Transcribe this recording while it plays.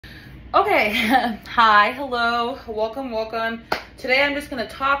Okay, hi, hello, welcome. Today I'm just gonna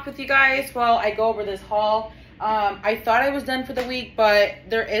talk with you guys while I go over this haul. I thought I was done for the week, but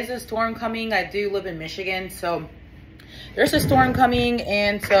there is a storm coming. I do live in Michigan, so there's a storm coming,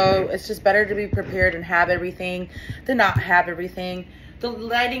 and so it's just better to be prepared and have everything than not have everything. The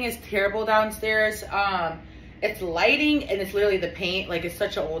lighting is terrible downstairs. It's lighting and it's literally the paint. Like, it's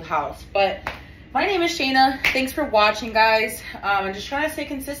such an old house. But my name is Shayna. Thanks for watching, guys. I'm just trying to stay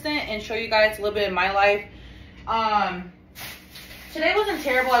consistent and show you guys a little bit of my life. Today wasn't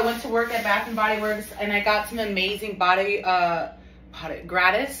terrible. I went to work at Bath & Body Works and I got some amazing body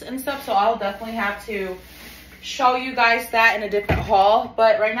gratis and stuff. So I'll definitely have to show you guys that in a different haul.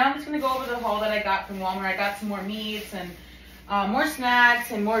 But right now I'm just going to go over the haul that I got from Walmart. I got some more meats and more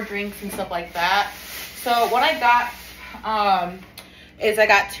snacks and more drinks and stuff like that. So what I got is I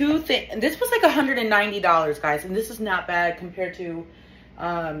got two things. This was like $190, guys, and this is not bad compared to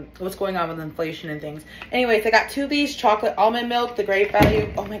what's going on with inflation and things. Anyways, I got two of these chocolate almond milk, the great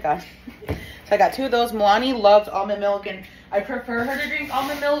value. Oh my god. So I got two of those. Milani loves almond milk, and I prefer her to drink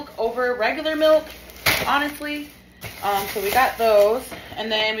almond milk over regular milk, honestly. So we got those,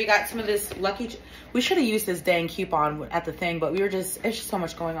 and then we got some of this Lucky. We should have used this dang coupon at the thing, but it's just so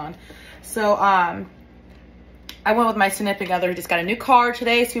much going on. So I went with my significant other. He just got a new car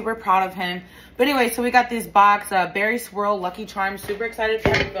today. Super proud of him. But anyway, so we got this box, Berry Swirl Lucky Charms. Super excited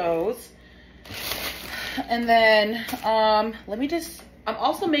for those. And then, I'm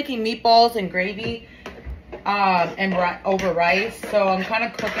also making meatballs and gravy over rice. So I'm kind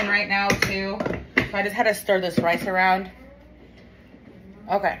of cooking right now too. So I just had to stir this rice around.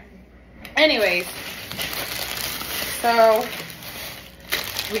 Okay. Anyways, so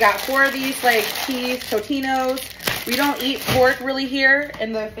we got 4 of these like cheese Totinos. We don't eat pork really here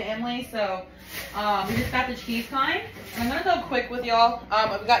in the family, so we just got the cheese kind. And I'm gonna go quick with y'all.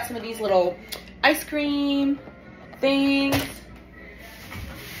 I've got some of these little ice cream things.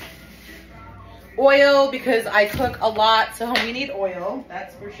 Oil, because I cook a lot, so we need oil,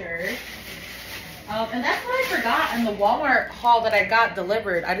 that's for sure. And that's what I forgot in the Walmart haul that I got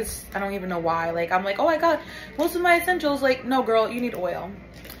delivered. I don't even know why. Like, I'm like, oh, I got most of my essentials. Like, no, girl, you need oil.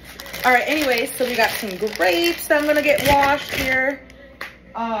 All right, anyways, so we got some grapes that I'm gonna get washed here.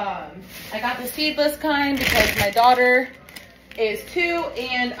 I got the seedless kind because my daughter is 2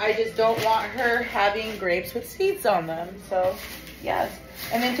 and I just don't want her having grapes with seeds on them. So, yes.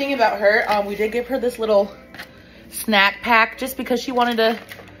 And then thinking about her, we did give her this little snack pack just because she wanted to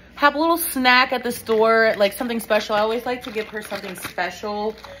have a little snack at the store, like something special. I always like to give her something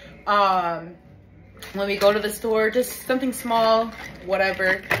special when we go to the store, just something small,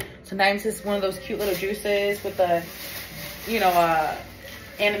 whatever. Sometimes it's one of those cute little juices with the, you know,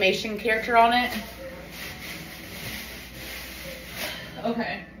 animation character on it.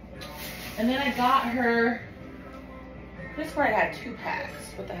 Okay. And then I got her, this where I had 2 packs.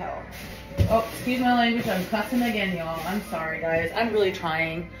 What the hell? Oh, excuse my language. I'm cussing again, y'all. I'm sorry, guys. I'm really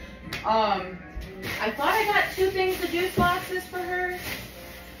trying. I thought I got 2 things of juice boxes for her.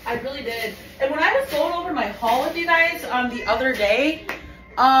 I really did. And when I was going over my haul with you guys the other day,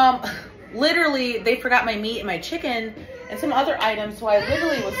 literally they forgot my meat and my chicken and some other items, so I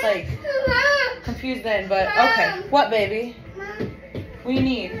literally was like confused then. But okay, what, baby? What do you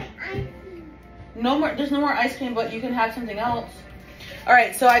need? No more. There's no more ice cream, but you can have something else. All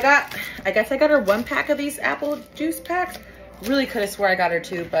right, so I guess I got her 1 pack of these apple juice packs. Really could have swore I got her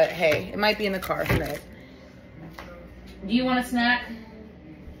 2, but hey, it might be in the car. Who knows? Do you want a snack?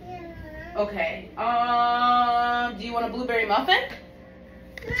 Yeah. Okay. Do you want a blueberry muffin?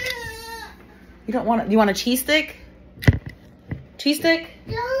 You don't want? You want a cheese stick? Cheese stick?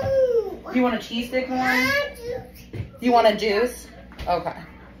 No. You want a cheese stick, Lauren? You want a juice? Okay.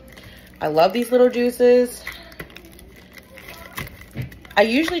 I love these little juices. I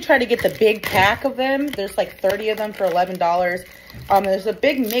usually try to get the big pack of them. There's like 30 of them for $11. There's a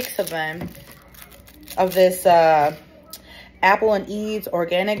big mix of them, of this Apple and Eve's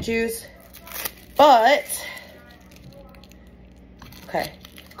organic juice. But, okay,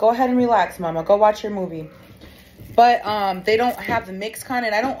 go ahead and relax, mama. Go watch your movie. But they don't have the mix kind,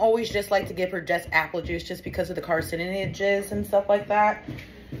 and I don't always just like to give her just apple juice just because of the carcinogens and stuff like that.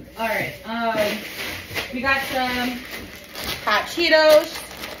 All right, we got some hot Cheetos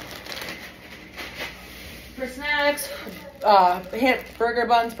for snacks, burger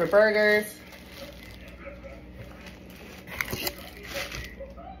buns for burgers.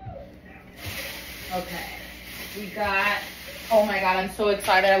 Okay, we got, oh my god, I'm so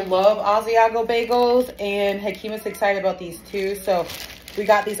excited. I love Asiago bagels, and Hakima's excited about these too. So we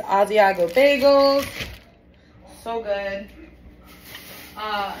got these Asiago bagels, so good.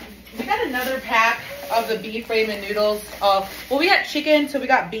 We got another pack of the beef ramen noodles. Well, we got chicken, so we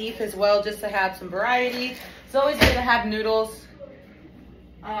got beef as well, just to have some variety. It's always good to have noodles.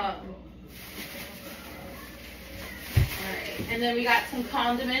 Alright, and then we got some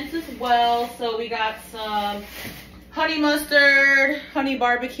condiments as well. So we got some honey mustard, honey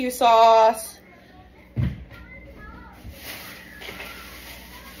barbecue sauce.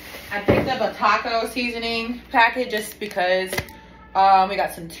 I picked up a taco seasoning packet just because. We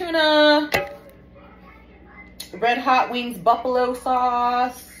got some tuna, Red Hot Wings buffalo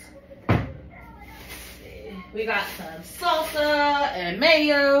sauce. We got some salsa and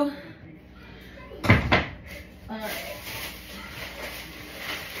mayo. Alright.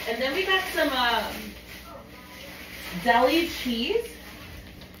 And then we got some deli cheese.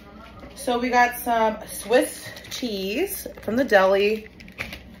 So we got some Swiss cheese from the deli.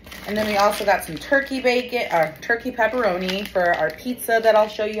 And then we also got some turkey bacon, or turkey pepperoni for our pizza that I'll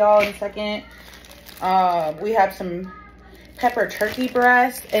show y'all in a second. We have some pepper turkey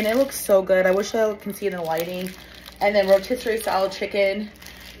breast, and it looks so good. I wish I can see it in the lighting. And then rotisserie style chicken,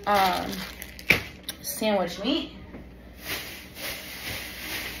 sandwich meat.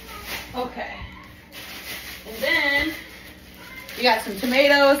 Okay. And then we got some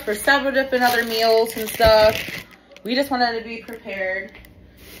tomatoes for several different other meals and stuff. We just wanted to be prepared.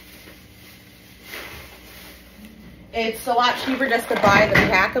 It's a lot cheaper just to buy the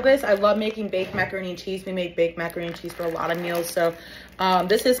pack of this. I love making baked macaroni and cheese. We make baked macaroni and cheese for a lot of meals. So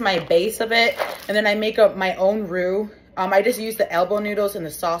this is my base of it. And then I make up my own roux. I just use the elbow noodles and the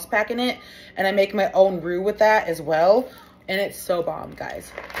sauce pack in it. And I make my own roux with that as well. And it's so bomb,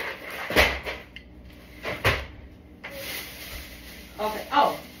 guys. Okay,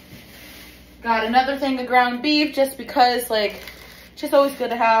 oh. Got another thing of ground beef just because, like, it's just always good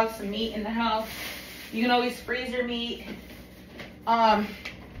to have some meat in the house. You can always freeze your meat.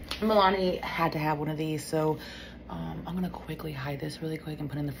 Milani had to have one of these, so I'm gonna quickly hide this really quick and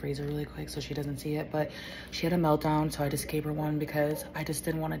put it in the freezer really quick so she doesn't see it. But she had a meltdown, so I just gave her one because I just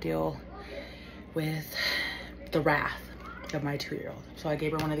didn't want to deal with the wrath of my 2-year-old. So I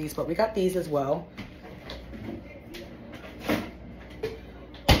gave her one of these, but we got these as well.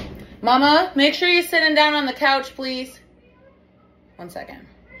 Mama, make sure you're sitting down on the couch, please. 1 second.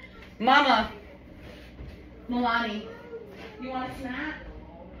 Mama. Milani, you want a snack?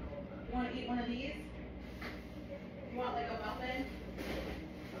 You want to eat one of these? You want like a muffin?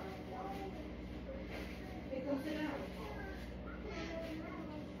 Hey, come sit down.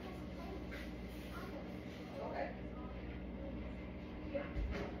 Okay.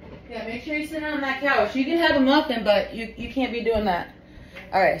 Yeah, make sure you sit on that couch. You can have a muffin, but you can't be doing that.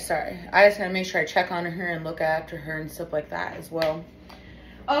 All right, sorry. I just gotta make sure I check on her and look after her and stuff like that as well.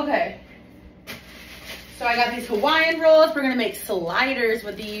 Okay. So I got these Hawaiian rolls. We're gonna make sliders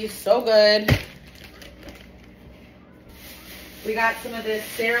with these, so good. We got some of this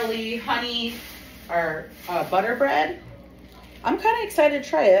Sara Lee honey or butter bread. I'm kind of excited to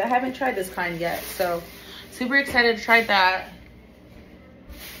try it. I haven't tried this kind yet, so super excited to try that.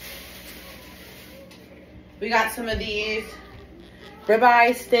 We got some of these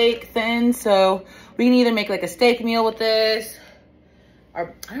ribeye steak thins, so we can either make like a steak meal with this,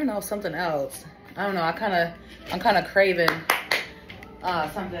 or I don't know, something else. I don't know. I'm kind of craving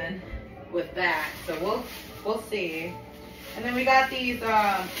something with that, so we'll see. And then we got these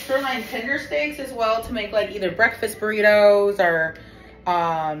sirloin tender steaks as well to make like either breakfast burritos or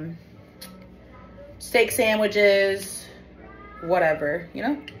steak sandwiches, whatever, you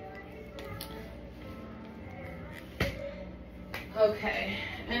know. Okay,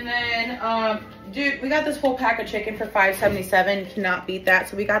 and then dude, we got this whole pack of chicken for $5.77. You cannot beat that.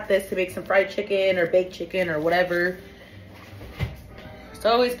 So we got this to make some fried chicken or baked chicken or whatever. It's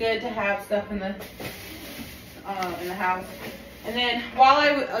always good to have stuff in the house. And then while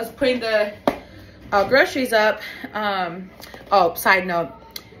I was putting the groceries up, oh, side note.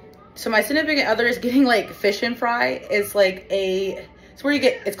 So my significant other is getting like fish and fry. It's like it's where you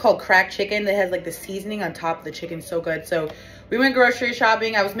get, it's called cracked chicken that has like the seasoning on top of the chicken. So good. So we went grocery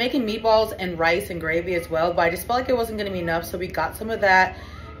shopping. I was making meatballs and rice and gravy as well, but I just felt like it wasn't gonna be enough. So we got some of that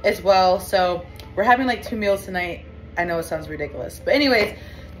as well. So we're having like 2 meals tonight. I know it sounds ridiculous, but anyways,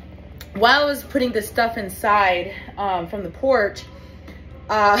 while I was putting this stuff inside from the porch,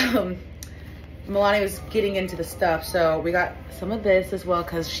 Milani was getting into the stuff. So we got some of this as well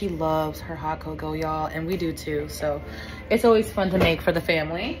because she loves her hot cocoa, y'all, and we do too. So it's always fun to make for the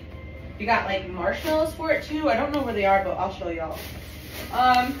family. You got like marshmallows for it too. I don't know where they are, but I'll show y'all.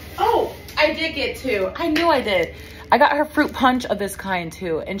 Oh, I did get 2. I knew I did. I got her fruit punch of this kind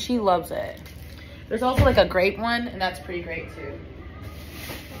too, and she loves it. There's also like a grape one, and that's pretty great too.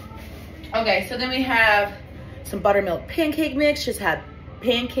 Okay, so then we have some buttermilk pancake mix. Just had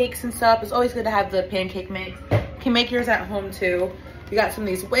pancakes and stuff. It's always good to have the pancake mix. You can make yours at home too. We got some of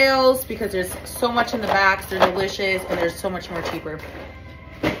these whales because there's so much in the back. They're delicious and they're so much more cheaper.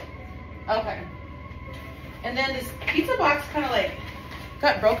 Okay. And then this pizza box kind of like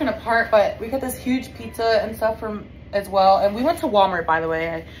got broken apart, but we got this huge pizza and stuff from as well. And we went to Walmart, by the way.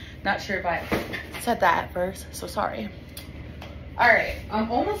 I'm not sure if I said that at first, so sorry. All right,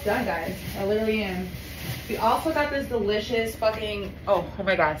 I'm almost done, guys. I literally am. We also got this delicious fucking, oh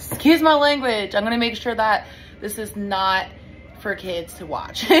my God, excuse my language. I'm gonna make sure that this is not for kids to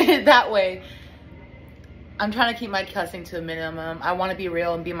watch. That way, I'm trying to keep my cussing to a minimum. I want to be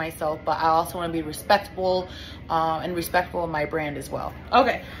real and be myself, but I also want to be respectable and respectful of my brand as well.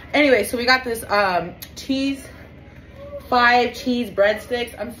 Okay, anyway, so we got this 5 cheese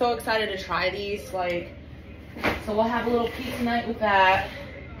breadsticks. I'm so excited to try these. Like, so we'll have a little pizza night with that.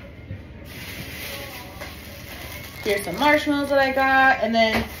 Here's some marshmallows that I got, and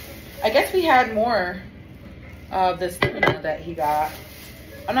then I guess we had more of this tuna that he got.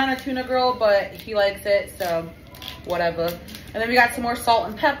 I'm not a tuna girl, but he likes it, so whatever. And then we got some more salt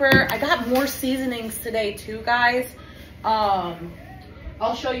and pepper. I got more seasonings today too, guys.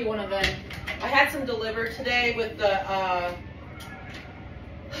 I'll show you one of them. I had some delivered today with the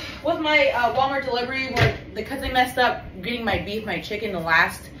with my Walmart delivery, because they messed up getting my beef, my chicken, the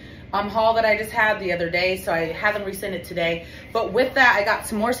last haul that I just had the other day, so I had them resend it today. But with that, I got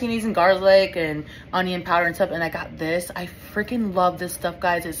some more seasonings and garlic and onion powder and stuff, and I got this. I freaking love this stuff,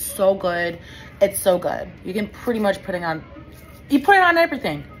 guys. It's so good. It's so good. You can pretty much put it on, you put it on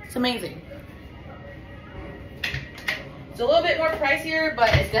everything. It's amazing. It's a little bit more pricier,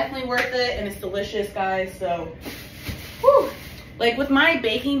 but it's definitely worth it, and it's delicious, guys. So, whew. Like with my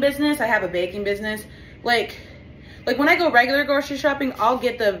baking business, I have a baking business. Like when I go regular grocery shopping, I'll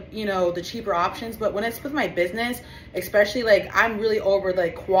get the, you know, the cheaper options. But when it's with my business, especially, like, I'm really over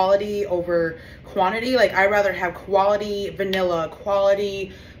like quality over quantity. Like, I rather have quality vanilla,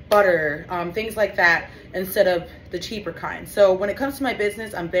 quality butter, things like that, instead of the cheaper kind. So when it comes to my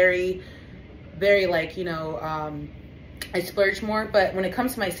business, I'm very, very, like, you know, I splurge more. But when it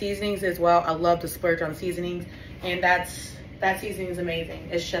comes to my seasonings as well, I love to splurge on seasonings, and that seasoning is amazing.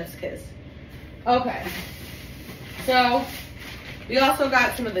 It's chef's kiss. Okay. So we also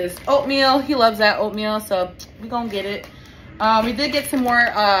got some of this oatmeal. He loves that oatmeal, so we're gonna get it. We did get some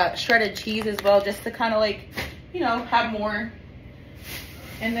more shredded cheese as well, just to kind of, like, you know, have more.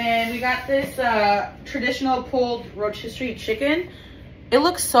 And then we got this traditional pulled rotisserie chicken. It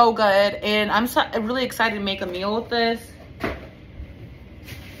looks so good, and I'm really excited to make a meal with this.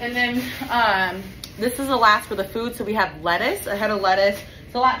 And then this is the last for the food, so we have lettuce, a head of lettuce.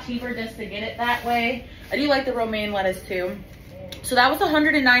 It's a lot cheaper just to get it that way. I do like the romaine lettuce too. So that was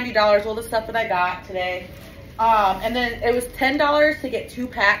 $190, all the stuff that I got today. And then it was $10 to get 2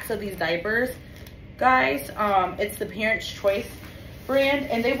 packs of these diapers, guys. It's the Parents' Choice brand,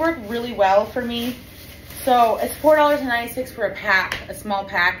 and they work really well for me. So it's $4.96 for a pack, a small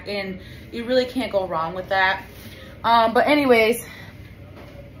pack, and you really can't go wrong with that. But anyways,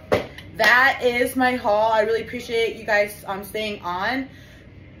 that is my haul. I really appreciate you guys staying on.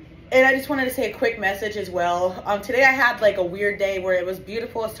 And I just wanted to say a quick message as well. Today I had like a weird day where it was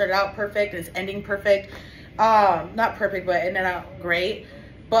beautiful. It started out perfect and it's ending perfect. Not perfect, but it ended out great.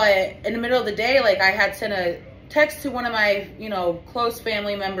 But in the middle of the day, like, I had sent a text to one of my, you know, close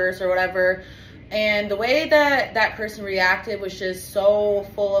family members or whatever. And the way that that person reacted was just so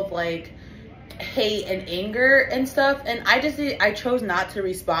full of like hate and anger and stuff. And I chose not to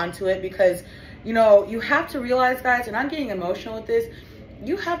respond to it because, you know, you have to realize, guys, and I'm getting emotional with this,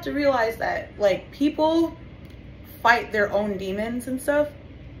 you have to realize that, like, people fight their own demons and stuff,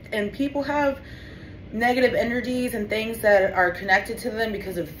 and people have negative energies and things that are connected to them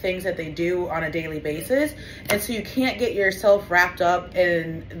because of things that they do on a daily basis. And so you can't get yourself wrapped up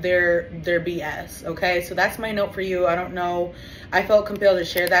in their BS, okay? So that's my note for you. I don't know, I felt compelled to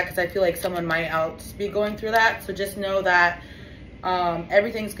share that because I feel like someone might else be going through that. So just know that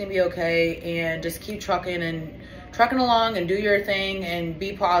everything's gonna be okay, and just keep trucking along and do your thing and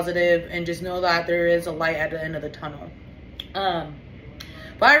be positive, and just know that there is a light at the end of the tunnel.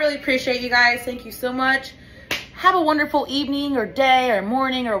 But I really appreciate you guys. Thank you so much. Have a wonderful evening or day or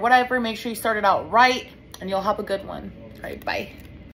morning or whatever. Make sure you start it out right, and you'll have a good one. All right, bye.